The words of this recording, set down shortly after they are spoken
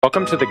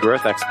Welcome to the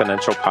Growth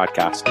Exponential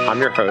podcast. I'm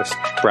your host,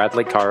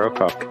 Bradley Caro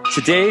Cook.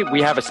 Today,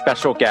 we have a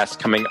special guest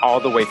coming all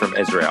the way from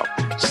Israel,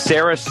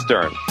 Sarah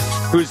Stern,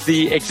 who's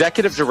the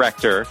executive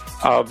director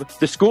of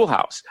The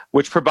Schoolhouse,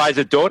 which provides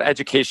adult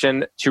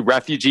education to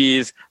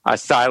refugees,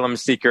 asylum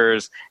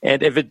seekers,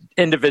 and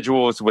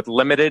individuals with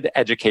limited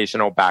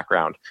educational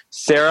background.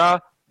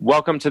 Sarah,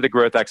 welcome to the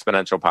Growth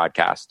Exponential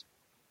podcast.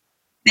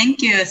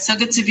 Thank you. It's so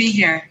good to be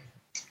here.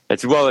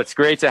 It's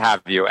great to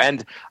have you.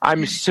 And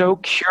I'm so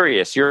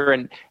curious, you're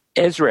in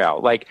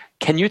Israel.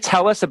 Can you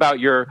tell us about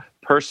your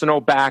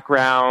personal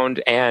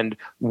background and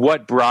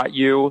what brought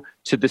you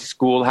to The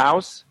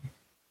Schoolhouse?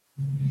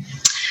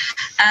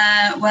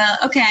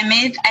 I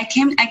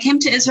came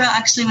to Israel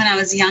actually when I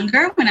was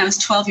younger. When I was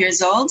 12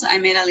 years old, I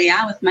made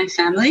Aliyah with my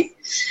family.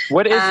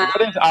 What is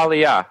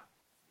Aliyah?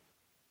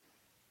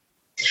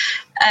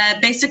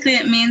 Basically,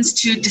 it means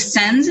to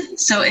descend.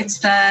 So it's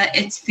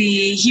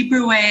the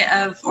Hebrew way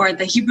or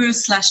the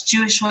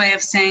Hebrew/Jewish way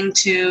of saying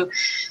to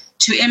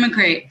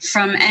immigrate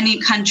from any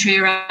country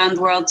around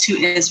the world to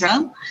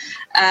Israel.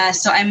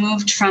 So I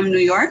moved from New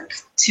York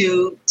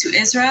to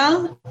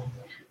Israel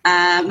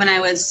when I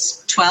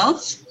was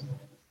 12.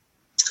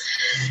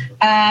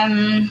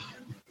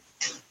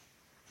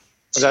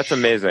 That's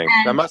amazing.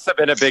 That must have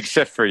been a big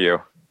shift for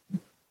you.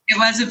 It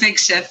was a big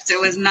shift. It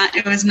was not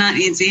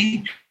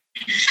easy.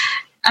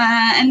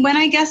 And when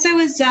I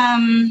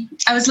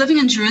was living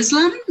in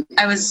Jerusalem.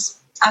 I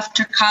was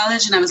after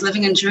college, and I was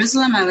living in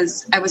Jerusalem. I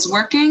was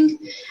working,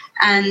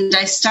 and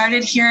I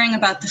started hearing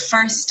about the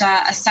first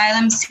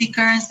asylum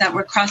seekers that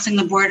were crossing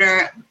the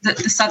border, the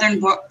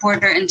southern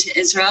border into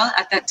Israel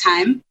at that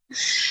time.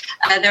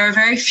 There were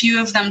very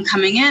few of them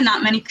coming in.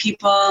 Not many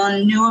people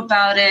knew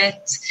about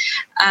it.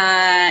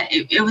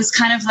 It was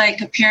kind of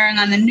like appearing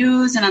on the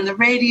news and on the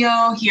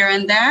radio here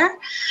and there.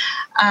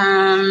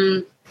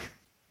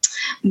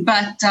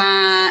 But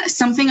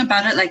something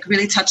about it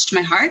really touched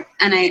my heart,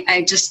 and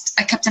I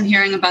kept on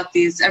hearing about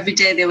these every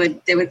day.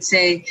 They would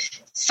say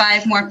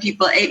 5 more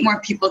people, 8 more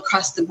people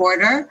crossed the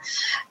border,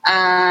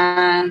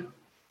 and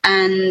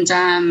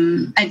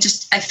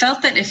I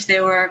felt that if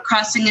they were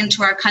crossing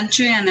into our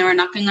country and they were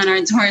knocking on our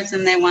doors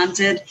and they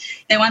wanted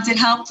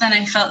help, then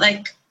I felt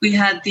like we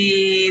had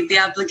the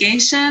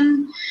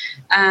obligation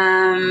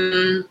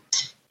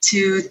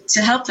to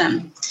help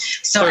them.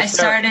 So I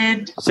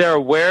started. Sarah,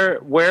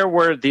 where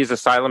were these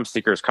asylum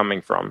seekers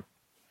coming from?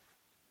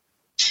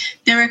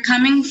 They were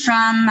coming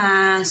from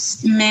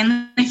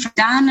mainly from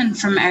Sudan and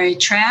from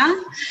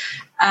Eritrea,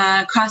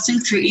 crossing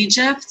through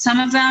Egypt. Some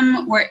of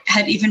them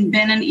had even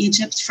been in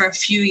Egypt for a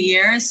few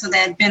years, so they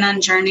had been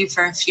on journey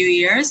for a few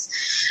years.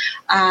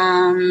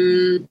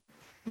 Yeah.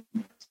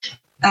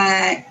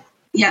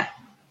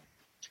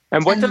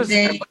 And what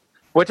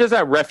does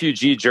that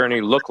refugee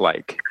journey look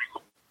like?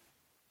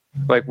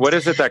 What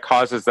is it that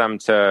causes them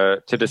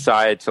to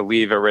decide to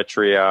leave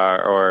Eritrea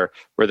or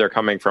where they're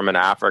coming from in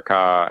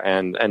Africa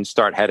and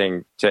start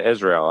heading to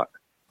Israel?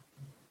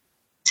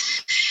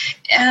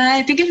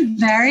 I think it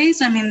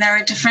varies. I mean, there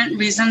are different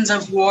reasons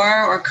of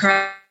war or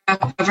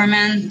corrupt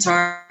government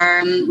or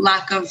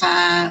lack of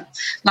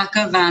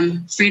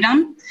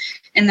freedom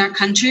in their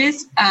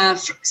countries.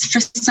 For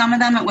some of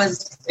them, it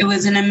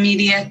was an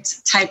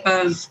immediate type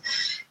of.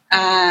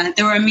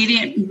 There were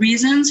immediate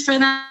reasons for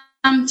them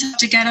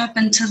to get up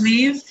and to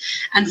leave,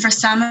 and for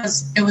some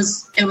it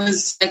was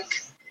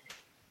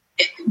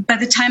by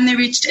the time they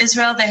reached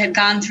Israel, they had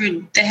gone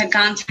through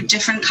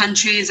different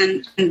countries,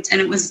 and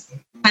it was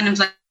kind of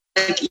like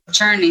a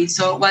journey.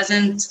 So it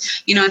wasn't,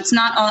 it's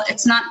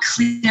not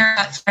clear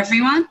for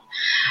everyone.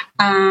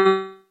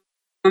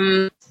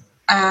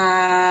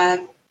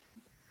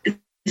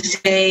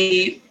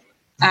 They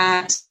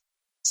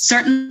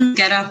certainly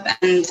get up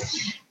and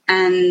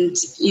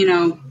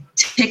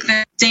take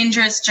the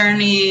dangerous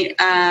journey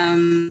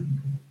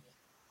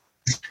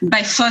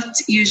by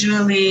foot.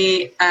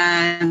 Usually,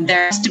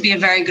 there has to be a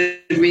very good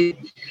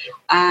reason,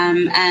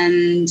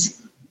 and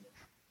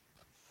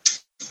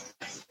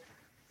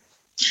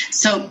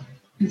so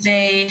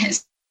they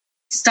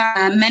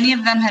start. Many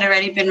of them had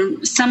already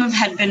been. Some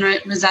had been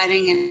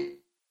residing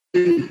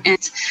in.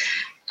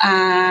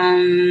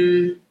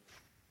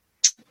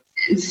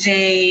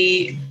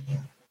 They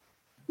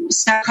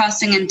start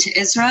crossing into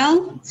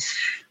Israel.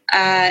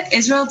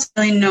 Israel doesn't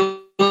really know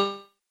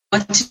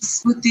what to do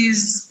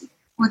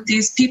with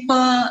these people,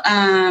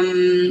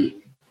 and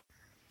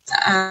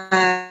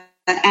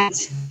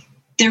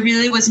there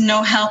really was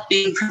no help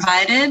being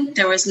provided.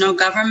 There was no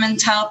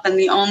government help, and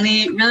the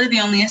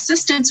only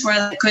assistance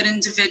were good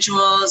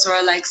individuals or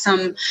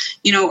some,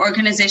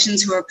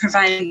 organizations who were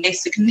providing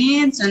basic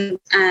needs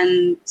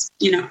and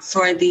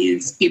for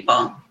these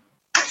people.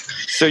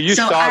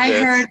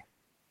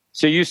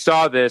 So you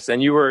saw this,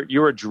 and you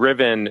were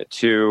driven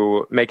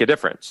to make a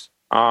difference.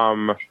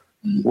 How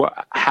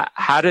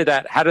did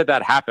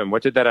that happen?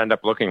 What did that end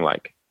up looking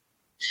like?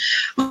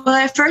 Well,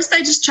 at first I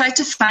just tried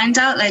to find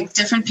out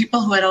different people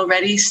who had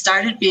already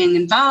started being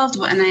involved,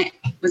 and I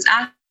was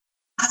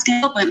asking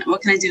help and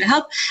what can I do to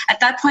help. At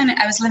that point,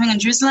 I was living in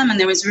Jerusalem, and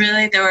there were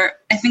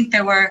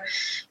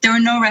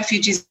no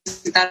refugees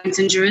at that point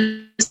in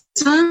Jerusalem.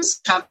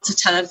 Traveled to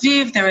Tel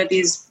Aviv. There were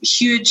these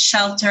huge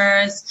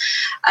shelters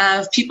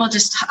of people,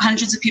 just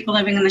hundreds of people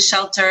living in the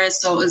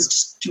shelters. So it was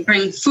just to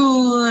bring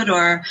food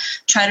or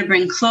try to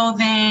bring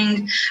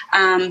clothing.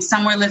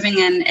 Some were living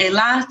in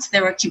Eilat.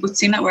 There were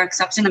kibbutzim that were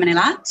accepting them in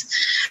Eilat,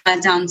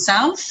 down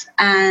south.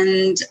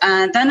 And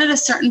then at a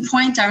certain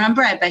point, I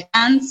remember I by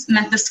chance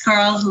met this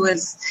girl who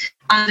was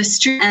on the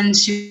street, and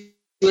she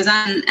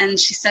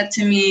said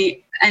to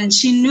me, and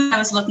she knew I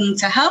was looking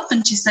to help,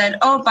 and she said,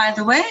 "Oh, by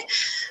the way,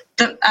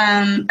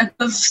 a group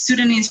of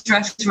Sudanese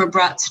refugees were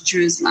brought to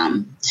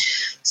Jerusalem."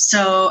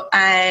 So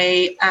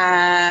I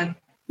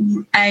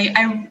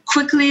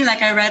quickly,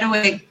 I right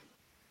away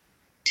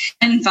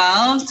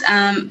involved.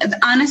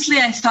 Honestly,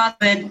 I thought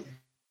that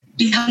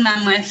be helping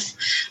them with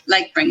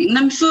bringing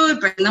them food,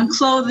 bringing them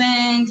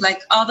clothing,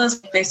 all those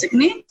basic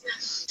needs.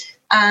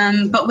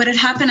 But what had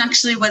happened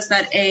actually was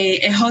that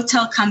a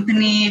hotel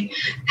company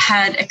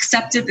had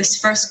accepted this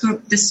first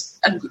group,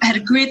 had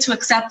agreed to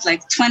accept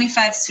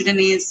 25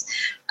 Sudanese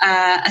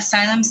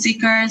asylum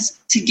seekers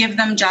to give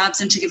them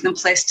jobs and to give them a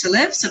place to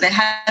live. So they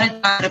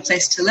had a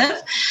place to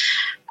live.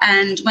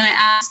 And when I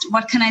asked,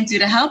 what can I do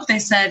to help? They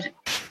said,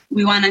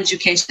 we want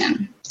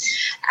education.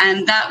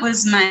 And that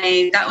was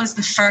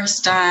the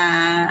first,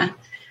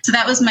 so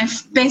that was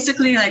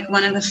basically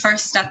one of the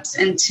first steps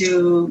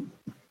into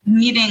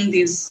meeting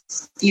these,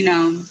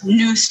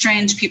 new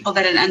strange people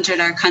that had entered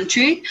our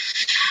country.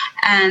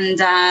 And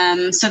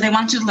so they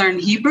wanted to learn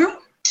Hebrew.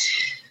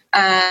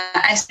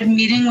 I started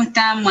meeting with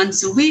them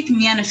once a week.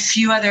 Me and a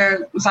few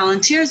other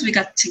volunteers, we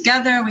got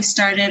together. We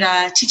started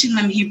teaching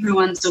them Hebrew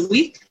once a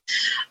week.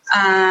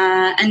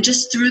 And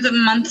just through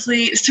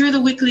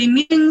the weekly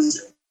meetings,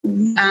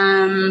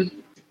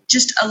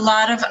 just a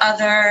lot of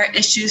other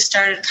issues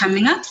started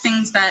coming up,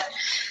 things that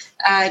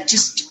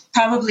just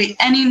probably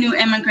any new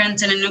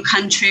immigrant in a new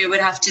country would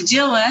have to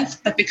deal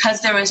with, but because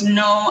there was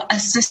no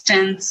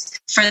assistance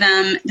for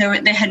them,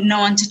 they had no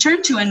one to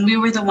turn to, and we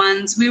were the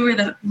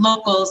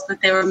locals that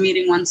they were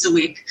meeting once a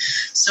week.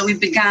 So we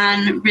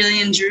began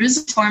really in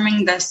Jerusalem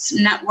forming this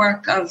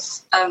network of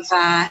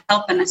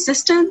help and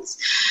assistance,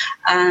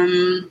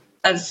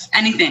 of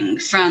anything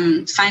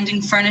from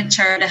finding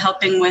furniture to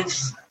helping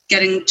with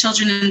getting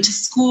children into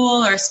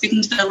school or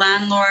speaking to their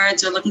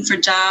landlords or looking for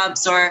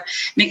jobs or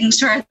making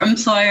sure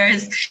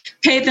employers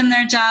paid them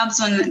their jobs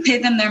and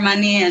paid them their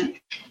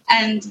money.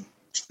 And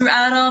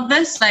throughout all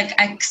this,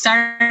 I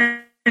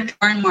started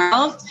more and more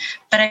involved,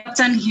 but I kept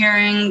on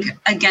hearing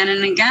again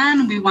and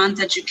again, we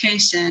want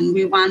education.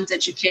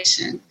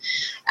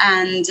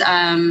 And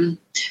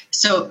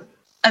so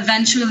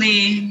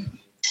eventually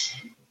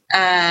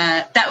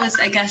that was,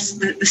 I guess,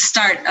 the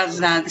start of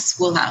the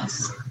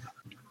schoolhouse.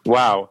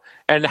 Wow.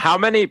 And how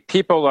many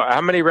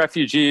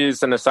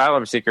refugees and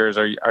asylum seekers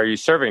are you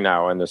serving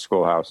now in the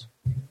schoolhouse?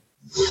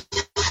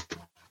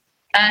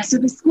 So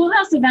the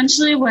schoolhouse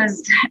eventually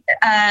was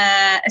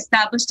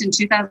established in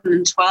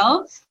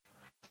 2012.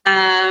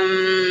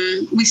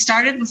 We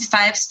started with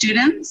 5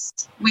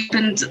 students. We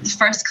opened the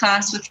first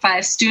class with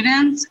 5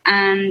 students,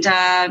 and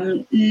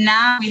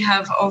now we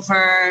have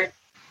over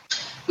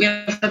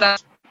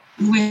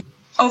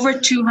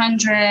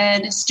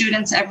 200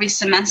 students every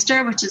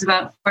semester, which is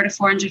about 400 to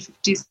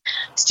 450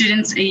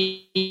 students a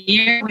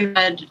year. We've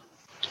had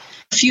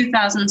a few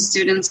thousand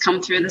students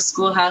come through the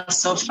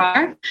schoolhouse so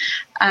far.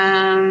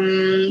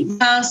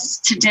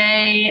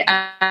 Today,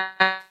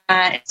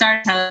 it started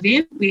in Tel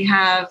Aviv. We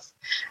have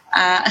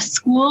a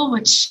school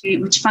which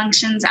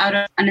functions out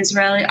of an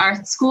Israeli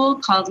art school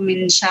called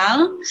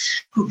Minshal,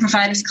 who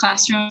provide us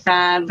classrooms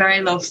at very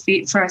low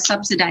fee for a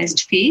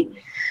subsidized fee.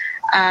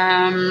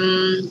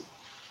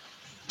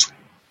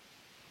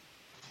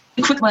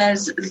 Quick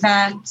was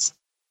that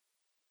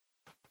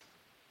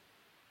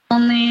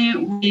only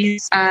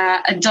these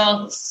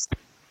adults,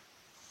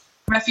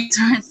 refugees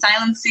or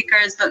asylum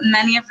seekers, but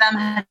many of them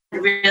had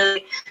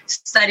really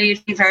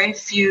studied very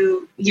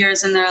few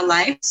years in their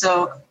life.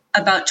 So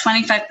about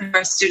 25% of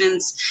our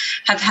students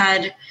have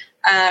had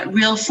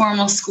real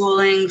formal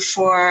schooling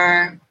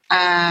for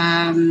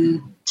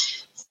 5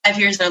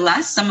 years or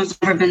less. Some have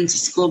never been to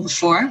school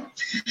before.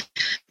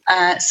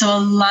 So a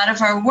lot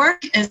of our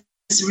work is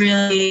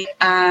really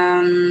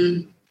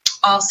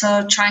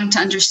also trying to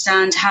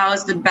understand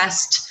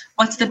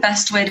what's the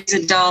best way to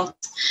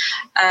adults,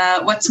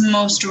 what's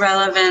most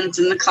relevant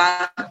in the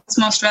class, what's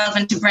most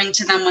relevant to bring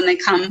to them when they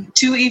come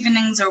 2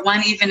 evenings or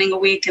 1 evening a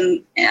week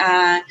and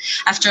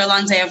after a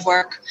long day of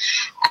work.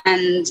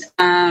 And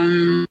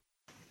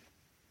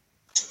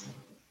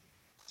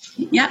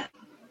yeah.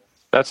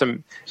 That's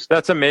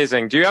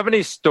amazing. Do you have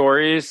any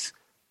stories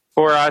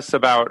for us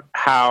about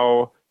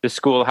how the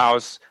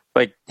schoolhouse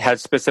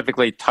has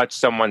specifically touched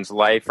someone's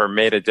life or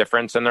made a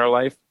difference in their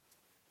life?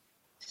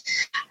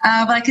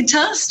 Well, I could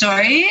tell a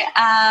story.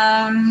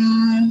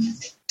 I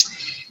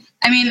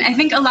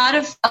think a lot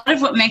of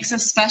what makes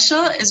us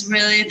special is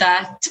really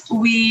that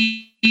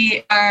we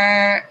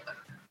are,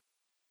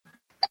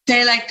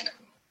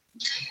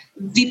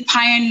 the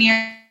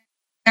pioneer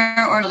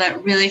or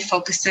that really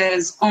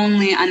focuses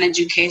only on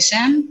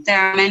education. There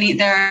are many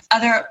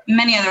other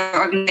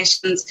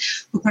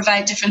organizations who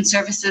provide different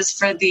services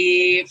for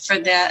the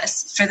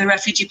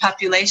refugee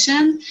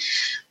population.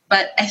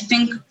 But I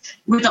think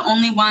we're the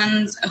only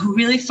ones who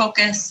really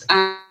focus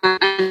on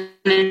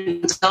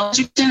adult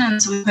education,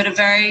 and so we put a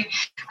very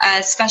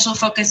special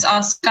focus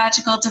on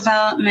pedagogical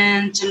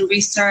development and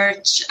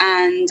research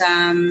and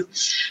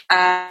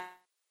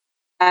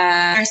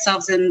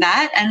ourselves in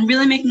that, and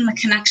really making the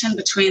connection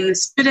between the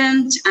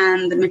student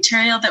and the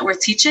material that we're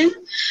teaching.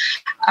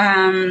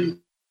 But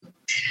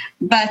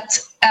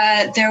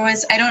there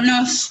was, I don't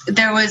know if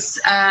there was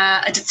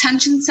a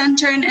detention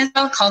center in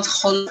Israel called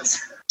Holot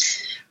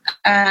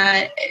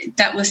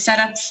that was set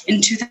up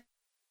in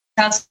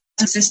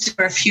 2006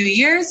 for a few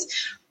years,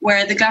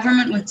 where the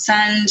government would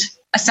send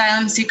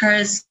asylum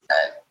seekers,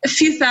 a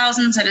few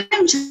thousands at a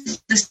time, to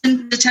this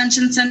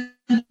detention center.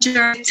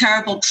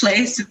 Terrible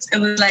place. It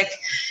was like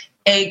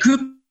a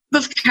group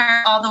of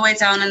care all the way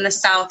down in the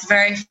south,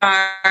 very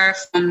far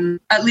from,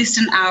 at least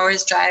an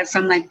hour's drive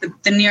from like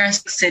the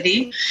nearest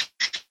city.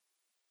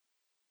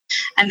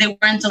 And there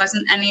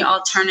wasn't any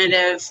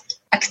alternative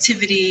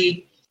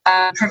activity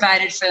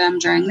provided for them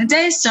during the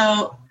day.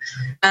 So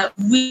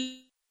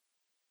backing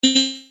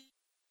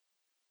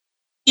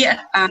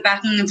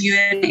of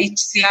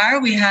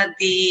UNHCR, we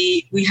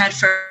had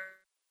for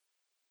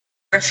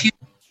a few.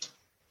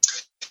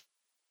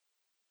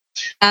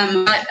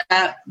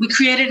 But we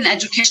created an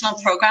educational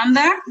program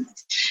there,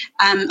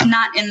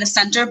 not in the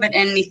center, but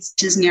in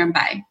niches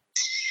nearby.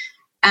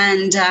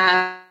 And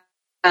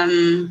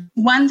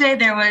one day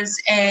there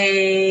was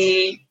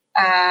I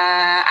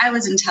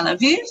was in Tel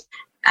Aviv,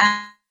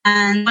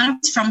 and one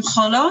was from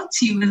Holot.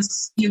 He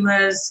was in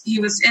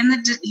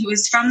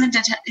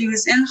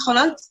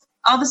Holot.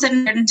 All of a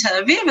sudden, in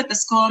Tel Aviv, at the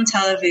school in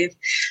Tel Aviv.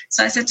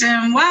 So I said to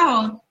him,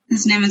 "Wow,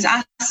 his name is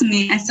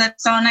Asmi." I said,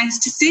 "So nice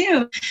to see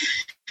you."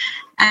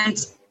 And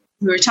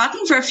we were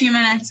talking for a few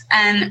minutes,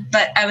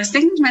 but I was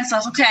thinking to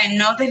myself, okay, I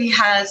know that he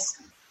has,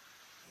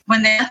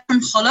 when they left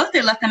from Holot,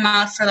 they let them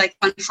out for like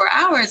 24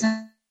 hours.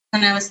 And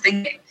I was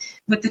thinking,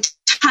 with the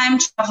time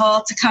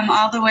travel to come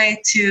all the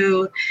way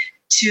to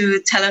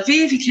Tel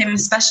Aviv, he came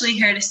especially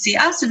here to see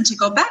us and to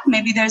go back.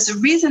 Maybe there's a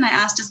reason. I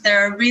asked, is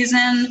there a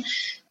reason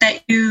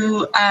that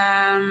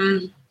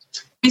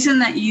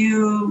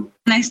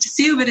nice to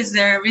see you, but is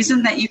there a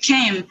reason that you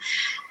came?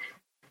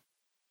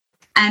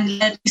 And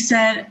he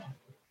said,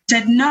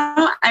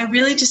 no, I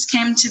really just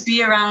came to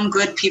be around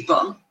good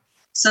people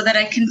so that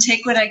I can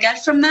take what I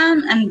get from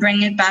them and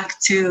bring it back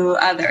to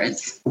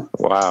others.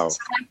 Wow. So,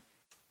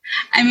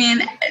 I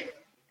mean,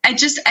 I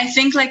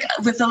think like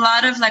with a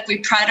lot of like, we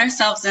pride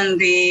ourselves in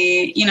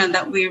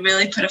that we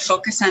really put a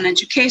focus on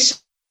education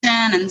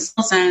and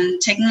skills and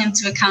taking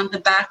into account the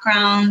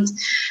background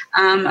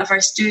of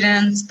our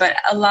students. But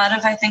a lot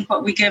of, I think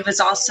what we give is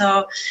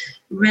also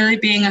really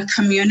being a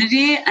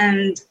community,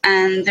 and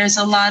there's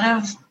a lot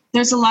of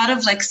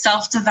like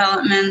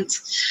self-development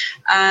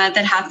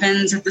that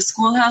happens at the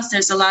schoolhouse. There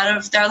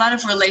are a lot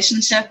of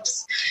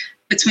relationships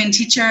between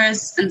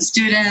teachers and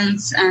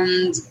students,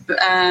 and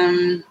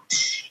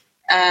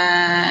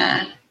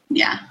a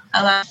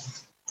lot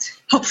of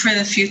hope for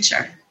the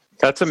future.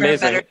 That's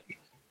amazing.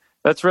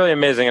 That's really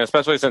amazing, and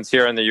especially since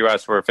here in the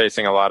U.S. we're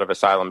facing a lot of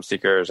asylum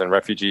seekers and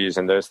refugees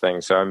and those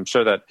things. So I'm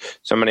sure that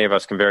so many of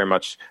us can very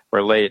much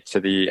relate to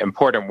the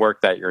important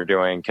work that you're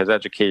doing, because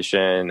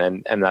education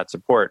and that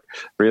support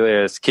really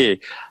is key.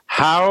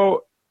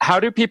 How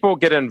do people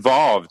get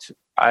involved?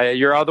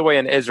 You're all the way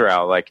in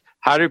Israel. Like,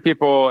 how do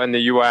people in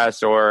the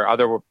U.S. or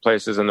other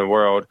places in the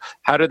world,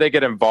 how do they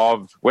get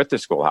involved with the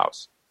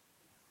schoolhouse?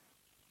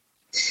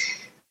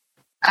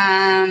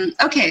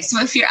 Okay, so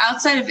if you're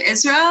outside of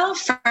Israel,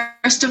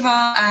 first of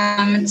all,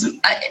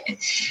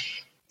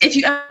 if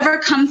you ever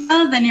come,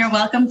 then you're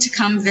welcome to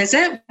come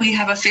visit. We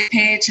have a Facebook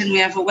page and we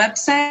have a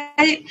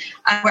website.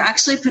 We're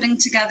actually putting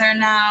together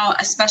now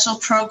a special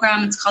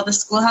program. It's called the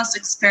Schoolhouse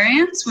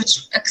Experience,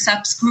 which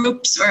accepts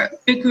groups or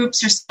big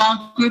groups or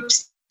small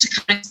groups to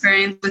come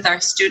experience with our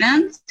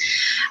students.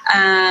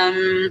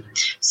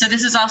 So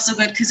this is also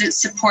good because it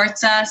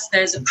supports us.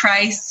 There's a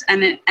price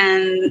and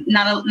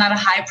not a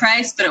high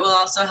price, but it will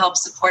also help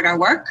support our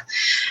work.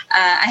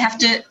 I have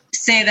to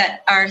say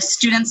that our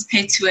students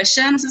pay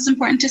tuition. This is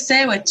important to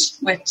say, which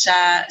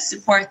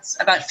supports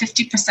about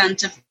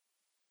 50% of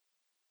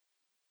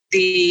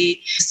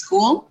the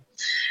school.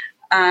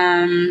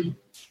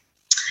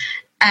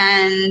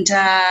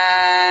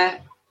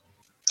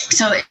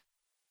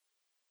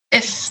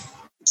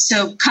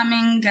 So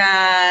coming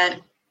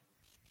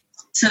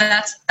So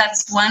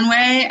that's one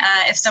way.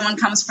 If someone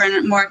comes for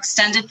a more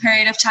extended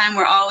period of time,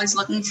 we're always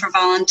looking for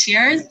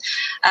volunteers.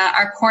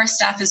 Our core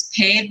staff is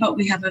paid, but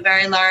we have a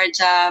very large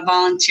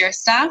volunteer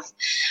staff.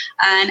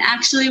 And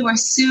actually, we're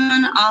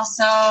soon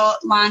also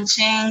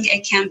launching a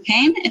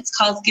campaign. It's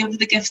called Give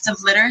the Gift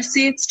of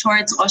Literacy. It's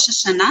towards Rosh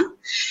Hashanah,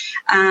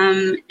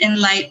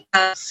 in light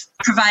of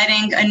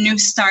providing a new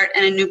start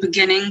and a new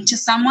beginning to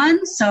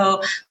someone.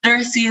 So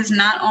literacy is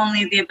not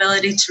only the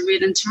ability to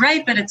read and to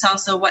write, but it's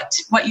also what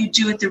you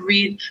do with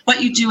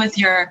what you do with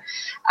your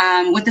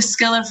with the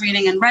skill of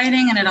reading and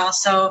writing, and it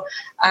also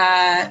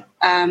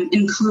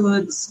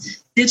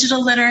includes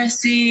digital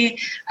literacy.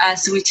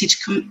 So we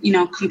teach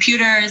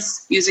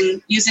computers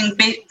using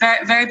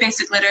very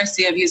basic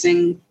literacy of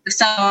using the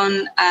cell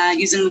phone,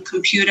 using the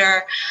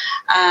computer,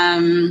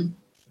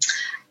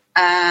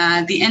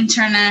 the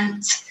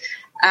internet,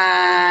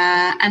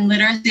 and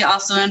literacy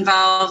also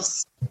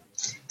involves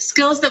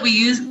skills that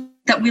we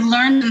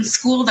learned in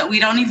school that we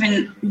don't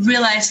even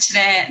realize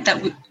today that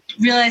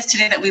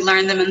we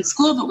learn them in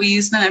school, but we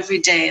use them every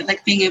day,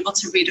 like being able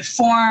to read a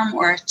form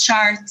or a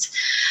chart,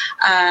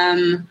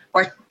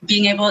 or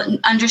being able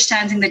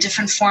understanding the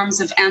different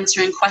forms of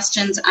answering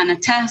questions on a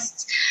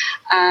test,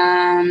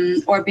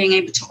 or being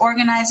able to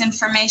organize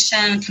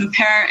information,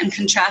 compare and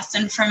contrast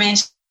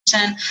information.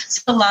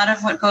 So a lot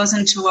of what goes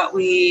into what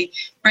we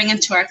bring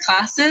into our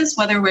classes,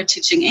 whether we're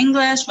teaching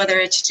English, whether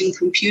we're teaching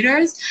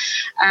computers.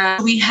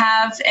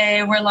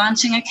 We're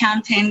launching a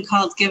campaign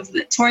called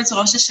towards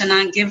Rosh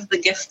Hashanah, Give the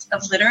Gift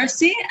of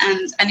Literacy,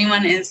 and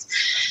anyone is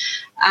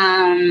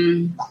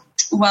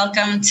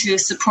welcome to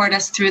support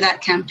us through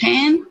that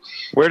campaign.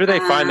 Where do they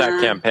find that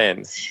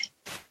campaign?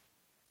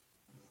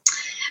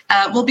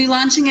 We'll be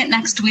launching it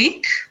next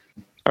week.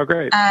 Oh,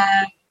 great.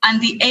 On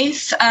the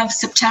 8th of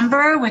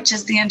September, which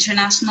is the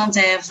International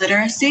Day of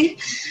Literacy.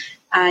 So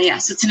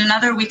it's in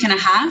another week and a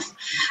half.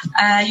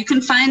 You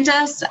can find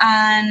us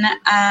on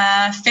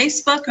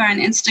Facebook or on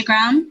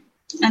Instagram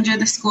under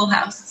the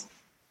Schoolhouse.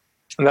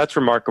 And that's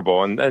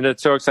remarkable, and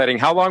it's so exciting.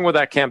 How long will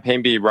that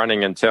campaign be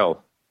running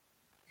until?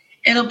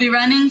 It'll be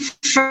running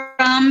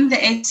from the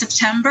 8th of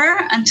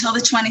September until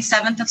the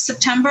 27th of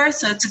September.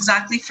 So it's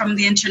exactly from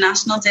the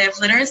International Day of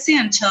Literacy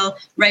until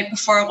right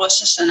before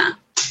Rosh Hashanah.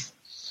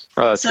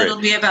 Oh, that's great. It'll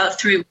be about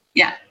 3 weeks.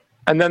 Yeah.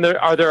 And then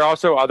are there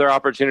also other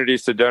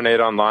opportunities to donate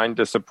online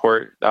to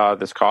support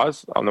this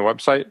cause on the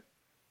website?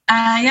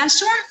 Yeah,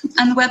 sure.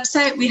 On the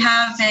website, we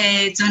have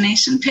a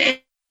donation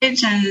page,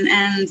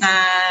 and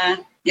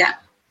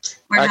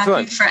we're Excellent.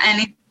 happy for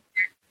any.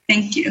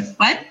 Thank you.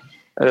 What?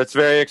 That's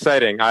very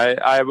exciting.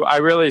 I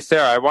really,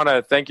 Sarah, I want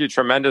to thank you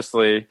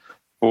tremendously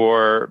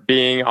for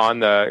being on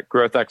the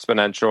Growth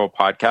Exponential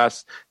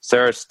podcast.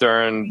 Sarah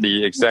Stern,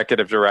 the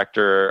executive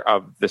director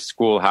of the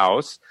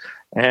Schoolhouse.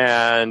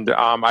 And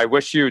I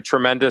wish you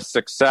tremendous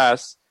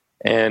success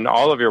in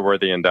all of your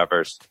worthy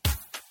endeavors.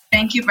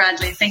 Thank you,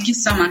 Bradley. Thank you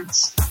so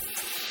much.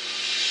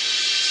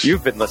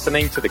 You've been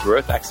listening to the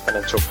Growth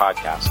Exponential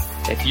podcast.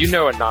 If you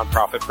know a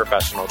nonprofit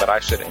professional that I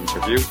should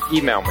interview,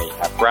 email me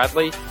at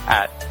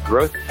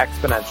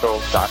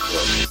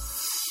bradley@growthexponential.org.